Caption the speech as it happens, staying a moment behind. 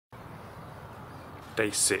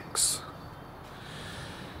Day 6.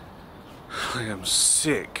 I am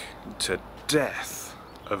sick to death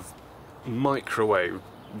of microwave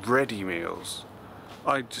ready meals.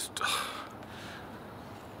 I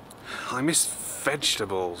miss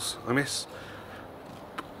vegetables. I miss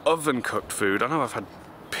oven cooked food. I know I've had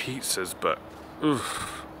pizzas, but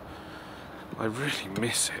oof, I really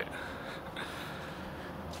miss it.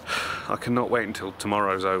 I cannot wait until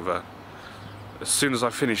tomorrow's over. As soon as I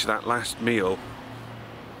finish that last meal,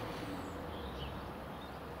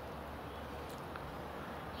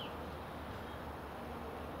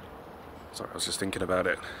 sorry, I was just thinking about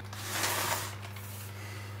it.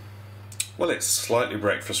 Well, it's slightly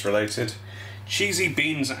breakfast related. Cheesy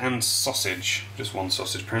beans and sausage. Just one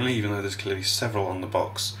sausage apparently, even though there's clearly several on the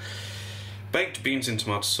box. Baked beans in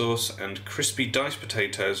tomato sauce and crispy diced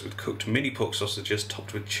potatoes with cooked mini pork sausages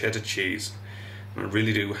topped with cheddar cheese. I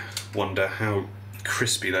really do wonder how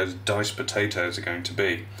crispy those diced potatoes are going to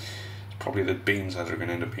be. It's probably the beans that are going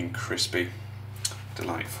to end up being crispy.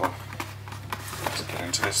 Delightful. Let's get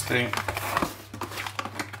into this thing.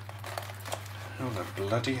 Oh, the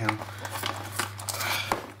bloody hell.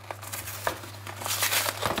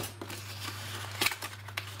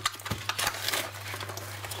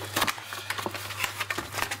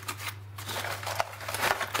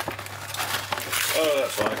 Oh,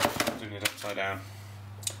 that's right. Doing it upside down.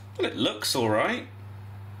 Well, it looks alright.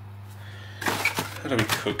 How do we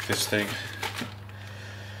cook this thing?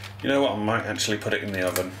 You know what? I might actually put it in the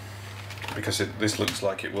oven, because this looks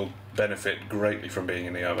like it will benefit greatly from being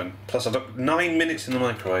in the oven. Plus, I've got 9 minutes in the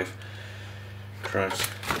microwave. Christ.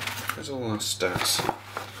 There's all our stats.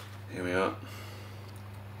 Here we are.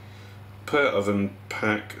 Per oven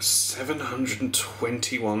pack,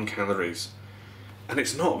 721 calories. And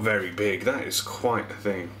it's not very big. That is quite a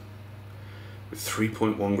thing. With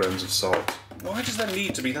 3.1 grams of salt. Why does there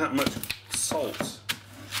need to be that much salt?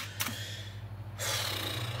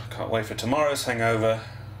 Can't wait for tomorrow's hangover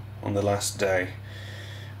on the last day.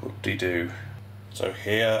 Whoop-de-doo. So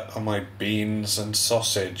here are my beans and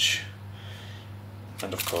sausage.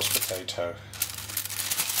 And of course potato.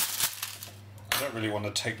 I don't really want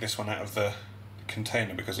to take this one out of the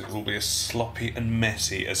container because it will be as sloppy and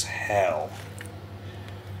messy as hell.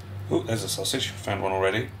 Oh, there's a sausage. Found one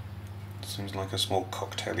already. Seems like a small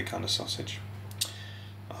cocktaily kind of sausage.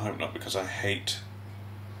 I hope not, because I hate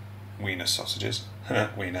wiener sausages.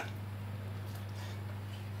 Wiener.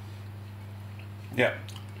 Yeah,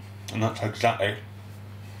 and that's exactly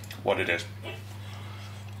what it is.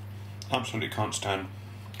 Absolutely can't stand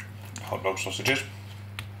hot dog sausages.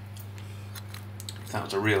 If that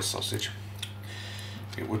was a real sausage,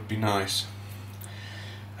 it would be nice.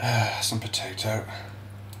 Some potato.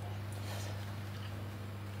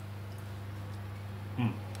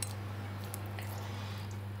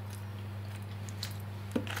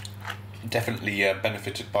 Definitely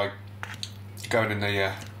benefited by going in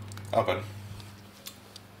the oven.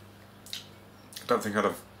 I don't think I'd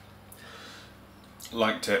have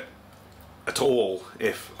liked it at all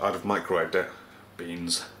if I'd have microwaved it.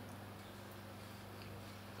 Beans.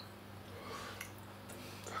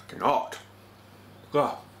 Fucking hot.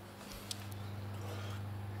 Oh.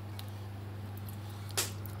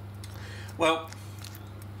 Well,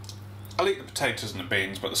 I'll eat the potatoes and the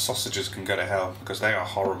beans, but the sausages can go to hell because they are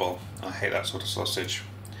horrible. I hate that sort of sausage.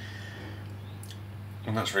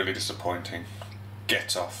 And that's really disappointing.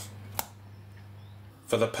 Get off.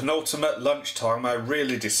 For the penultimate lunchtime, I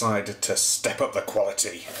really decided to step up the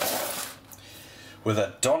quality with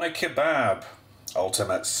a doner kebab.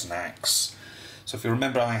 Ultimate snacks. So if you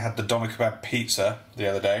remember, I had the doner kebab pizza the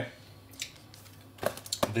other day.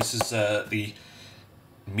 This is the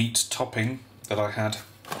meat topping that I had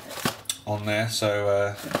on there,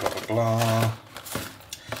 so blah blah blah.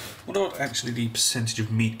 I wonder what actually the percentage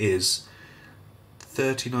of meat is.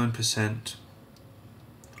 39%.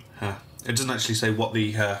 It doesn't actually say what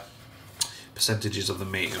the percentages of the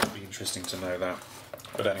meat. It would be interesting to know that.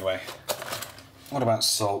 But anyway, what about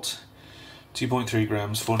salt? 2.3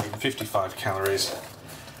 grams, 455 calories.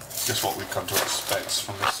 Just what we've come to expect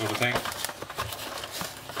from this sort of thing.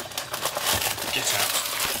 Get out.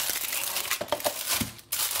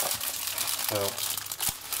 So,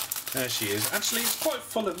 there she is. Actually, it's quite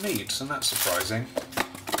full of meat, and that's surprising.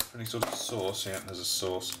 Any sort of sauce? Yeah, there's a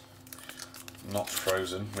sauce. Not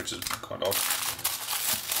frozen, which is quite odd.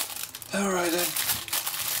 Alright then.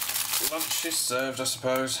 Lunch is served, I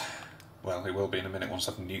suppose. Well, it will be in a minute once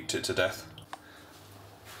I've nuked it to death.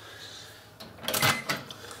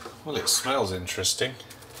 Well, it smells interesting.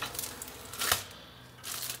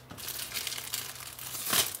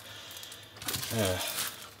 Yeah.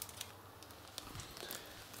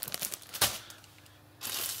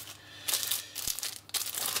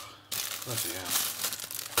 Bloody hell.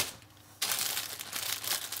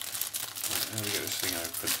 Right, how do we get this thing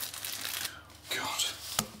open? God.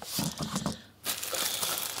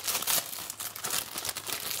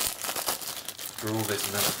 For all this,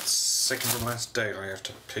 and then second to last day I have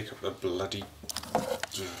to pick up the bloody...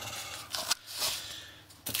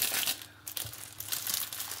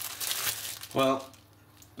 Well,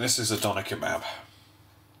 this is a doner kebab.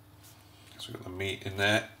 So we've got the meat in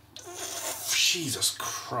there. Jesus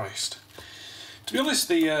Christ. To be honest,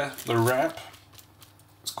 the wrap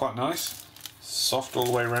is quite nice. Soft all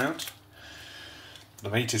the way around. The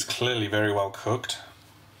meat is clearly very well cooked.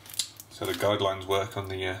 So the guidelines work on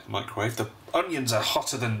the microwave. The onions are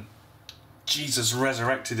hotter than Jesus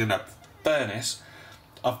resurrected in a furnace.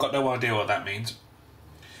 I've got no idea what that means.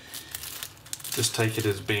 Just take it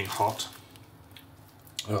as being hot.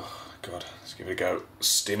 Oh God, let's give it a go.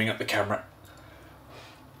 Steaming up the camera.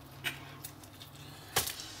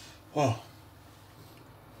 Whoa.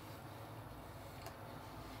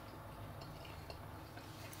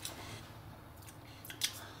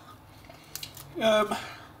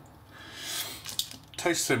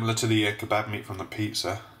 Tastes similar to the kebab meat from the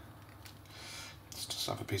pizza. Let's just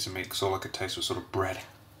have a piece of meat because all I could taste was sort of bread.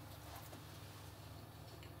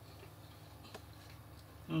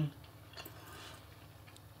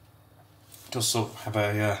 Does sort of have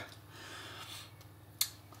a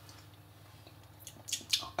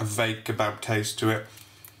vague kebab taste to it.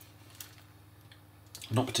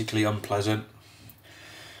 Not particularly unpleasant,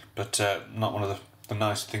 but not one of the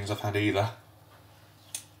nice things I've had either.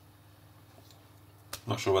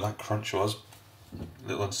 Not sure where that crunch was. A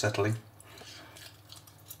little unsettling.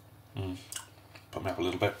 Put me up a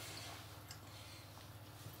little bit.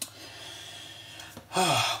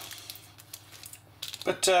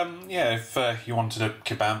 But yeah, if you wanted a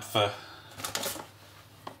kebab for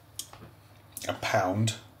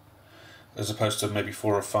 £1, as opposed to maybe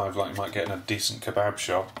 4 or 5 like you might get in a decent kebab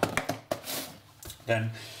shop, then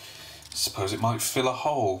I suppose it might fill a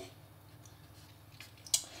hole.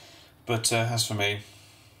 But as for me,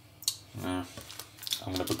 no,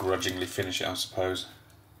 I'm going to begrudgingly finish it, I suppose.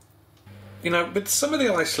 You know, with some of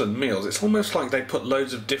the Iceland meals, it's almost like they put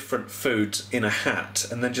loads of different foods in a hat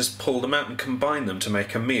and then just pull them out and combine them to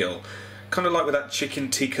make a meal. Kind of like with that chicken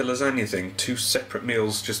tikka lasagna thing, 2 separate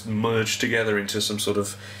meals just merged together into some sort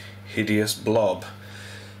of hideous blob.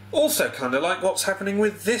 Also kind of like what's happening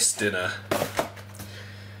with this dinner.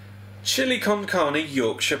 Chili con carne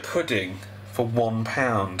Yorkshire pudding for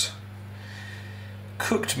 £1.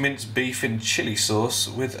 Cooked minced beef in chilli sauce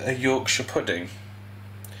with a Yorkshire pudding.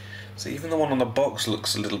 So even the one on the box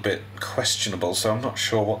looks a little bit questionable, so I'm not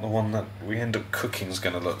sure what the one that we end up cooking is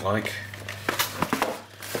going to look like.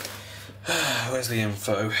 Where's the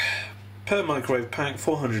info? Per microwave pack,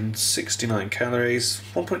 469 calories,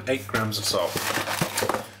 1.8 grams of salt.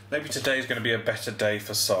 Maybe today's going to be a better day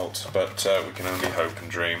for salt, but we can only hope and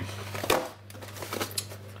dream.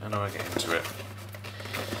 How do I get into it?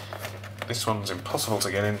 This one's impossible to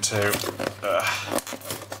get into.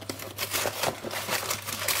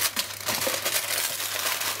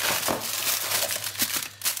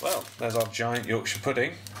 Well, there's our giant Yorkshire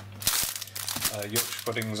pudding. Yorkshire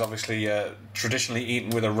pudding is obviously traditionally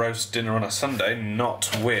eaten with a roast dinner on a Sunday, not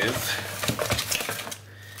with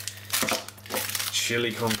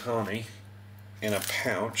chili con carne in a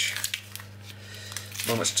pouch.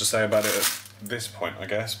 Not much to say about it at this point, I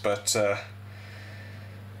guess, but I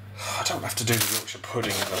don't have to do the Yorkshire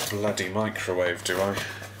pudding in the bloody microwave, do I?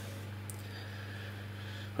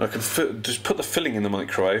 I can just put the filling in the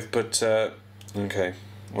microwave, but okay.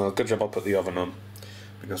 Well, good job I'll put the oven on,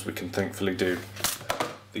 because we can thankfully do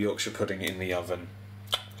the Yorkshire pudding in the oven.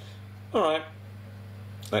 Alright,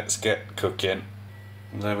 let's get cooking.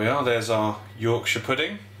 And there we are, there's our Yorkshire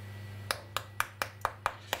pudding.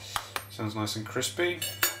 Sounds nice and crispy,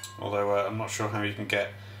 although I'm not sure how you can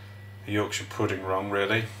get a Yorkshire pudding wrong,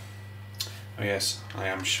 really. Oh yes, I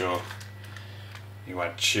am sure. You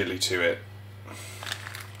add chilli to it.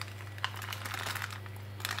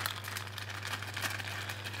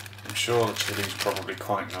 I'm sure the chilli's probably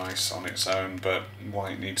quite nice on its own, but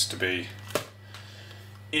why it needs to be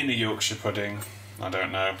in a Yorkshire pudding, I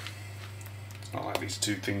don't know. It's not like these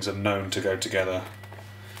two things are known to go together.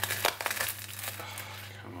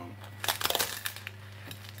 Come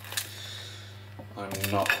on.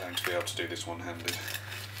 I'm not going to be able to do this one-handed.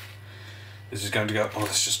 This is going to go... Oh,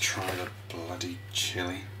 let's just try the bloody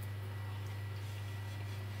chilli.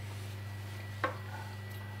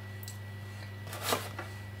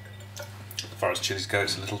 As far as chilies go,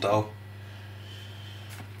 it's a little dull.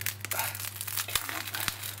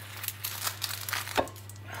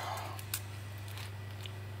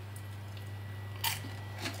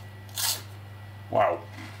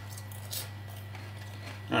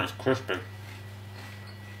 crispy.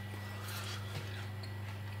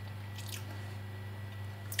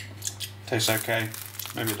 Tastes okay,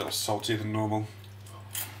 maybe a little saltier than normal,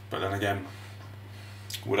 but then again,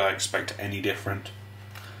 would I expect any different?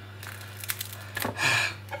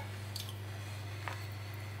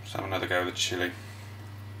 Let's have another go with the chilli.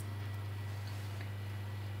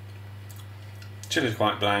 Chili's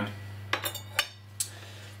quite bland.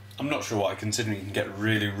 I'm not sure why, considering you can get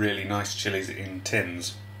really nice chilies in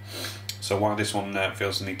tins. So why this one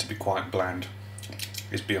feels the need to be quite bland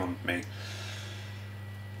is beyond me.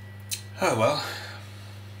 Oh well.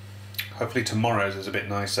 Hopefully tomorrow's is a bit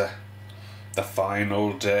nicer. The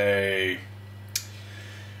final day.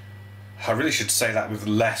 I really should say that with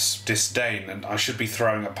less disdain, and I should be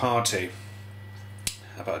throwing a party.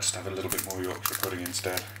 How about I just have a little bit more Yorkshire pudding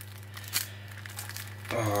instead?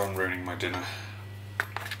 Oh, I'm ruining my dinner.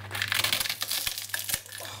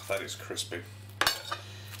 Oh, that is crispy.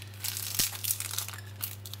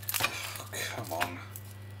 Oh, come on.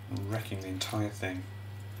 I'm wrecking the entire thing.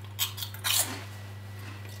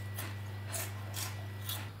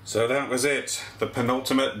 So that was it. The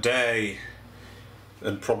penultimate day.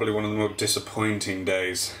 And probably one of the more disappointing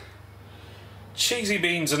days. Cheesy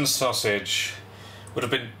beans and sausage. Would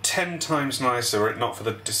have been 10 times nicer were it not for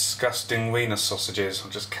the disgusting wiener sausages. I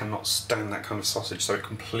just cannot stand that kind of sausage, so it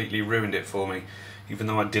completely ruined it for me. Even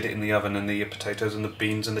though I did it in the oven and the potatoes and the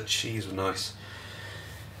beans and the cheese were nice.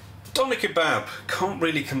 Doner kebab. Can't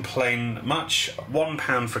really complain much.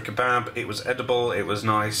 £1 for kebab. It was edible, it was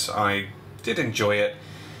nice. I did enjoy it.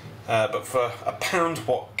 But for £1,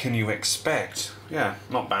 what can you expect? Yeah,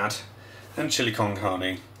 not bad. And chili con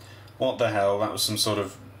carne. What the hell, that was some sort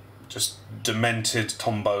of just demented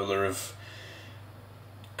tombola of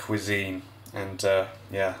cuisine. And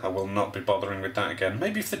yeah, I will not be bothering with that again.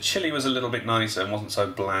 Maybe if the chili was a little bit nicer and wasn't so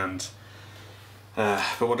bland.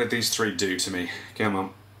 But what did these three do to me? Come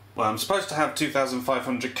on. Well, I'm supposed to have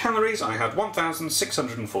 2,500 calories. I had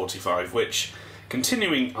 1,645, which,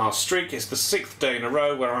 continuing our streak, is the 6th day in a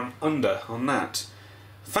row where I'm under on that.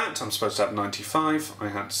 Fat, I'm supposed to have 95. I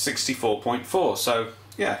had 64.4. So,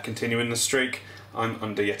 yeah, continuing the streak, I'm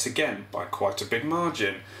under yet again by quite a big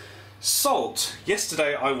margin. Salt.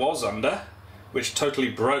 Yesterday I was under, which totally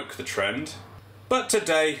broke the trend. But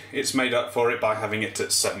today it's made up for it by having it at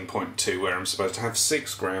 7.2, where I'm supposed to have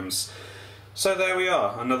 6 grams. So there we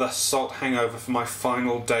are, another salt hangover for my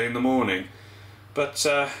final day in the morning. But,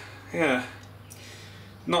 yeah,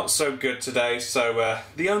 not so good today, so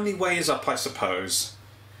the only way is up, I suppose.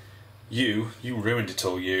 You ruined it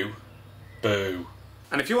all, you. Boo.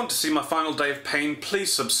 And if you want to see my final day of pain,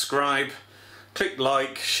 please subscribe, click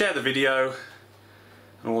like, share the video,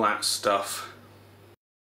 and all that stuff.